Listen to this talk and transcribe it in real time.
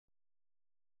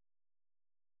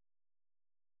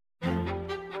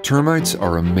Termites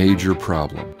are a major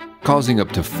problem, causing up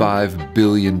to $5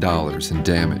 billion in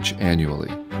damage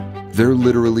annually. They're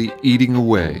literally eating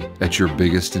away at your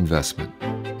biggest investment.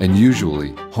 And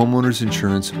usually, homeowners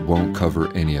insurance won't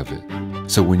cover any of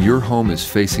it. So when your home is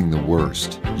facing the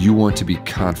worst, you want to be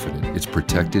confident it's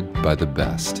protected by the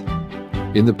best.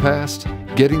 In the past,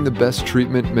 getting the best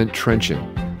treatment meant trenching,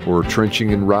 or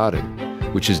trenching and rodding,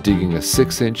 which is digging a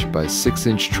 6-inch by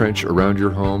 6-inch trench around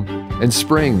your home and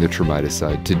spraying the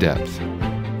termiticide to depth.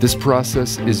 This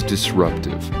process is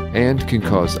disruptive and can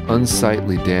cause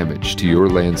unsightly damage to your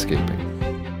landscaping.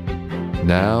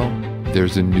 Now,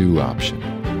 there's a new option.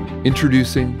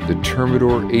 Introducing the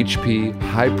Termidor HP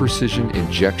High Precision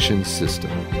Injection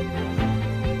System.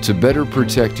 To better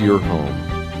protect your home,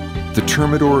 the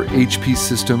Termidor HP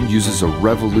system uses a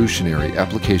revolutionary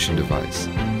application device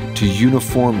to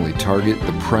uniformly target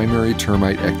the primary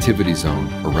termite activity zone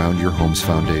around your home's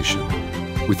foundation.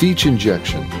 With each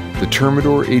injection, the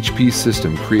Termidor HP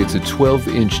system creates a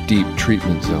 12-inch deep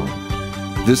treatment zone.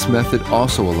 This method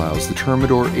also allows the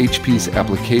Termidor HP's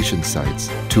application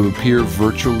sites to appear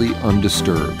virtually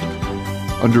undisturbed.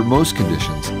 Under most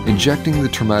conditions, injecting the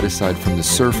termiticide from the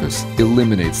surface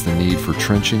eliminates the need for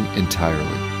trenching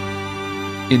entirely.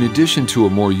 In addition to a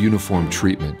more uniform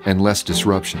treatment and less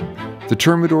disruption, the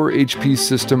Termidor HP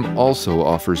system also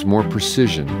offers more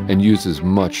precision and uses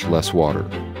much less water.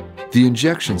 The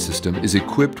injection system is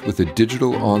equipped with a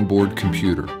digital onboard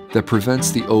computer that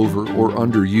prevents the over or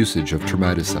under usage of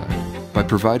termiticide by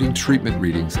providing treatment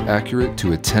readings accurate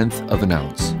to 1/10 of an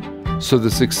ounce. So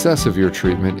the success of your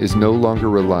treatment is no longer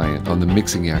reliant on the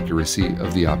mixing accuracy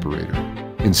of the operator.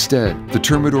 Instead, the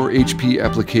Termidor HP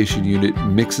application unit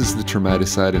mixes the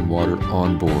termiticide and water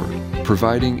on board,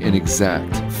 providing an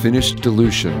exact, finished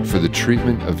dilution for the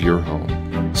treatment of your home.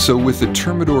 So with the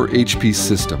Termidor HP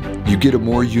system, you get a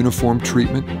more uniform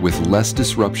treatment with less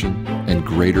disruption and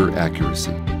greater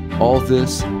accuracy. All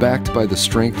this, backed by the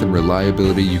strength and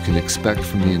reliability you can expect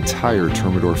from the entire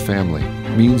Termidor family,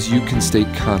 means you can stay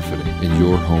confident in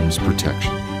your home's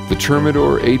protection. The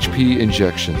Termidor HP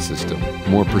injection system.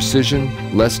 More precision,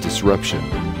 less disruption,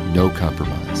 no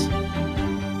compromise.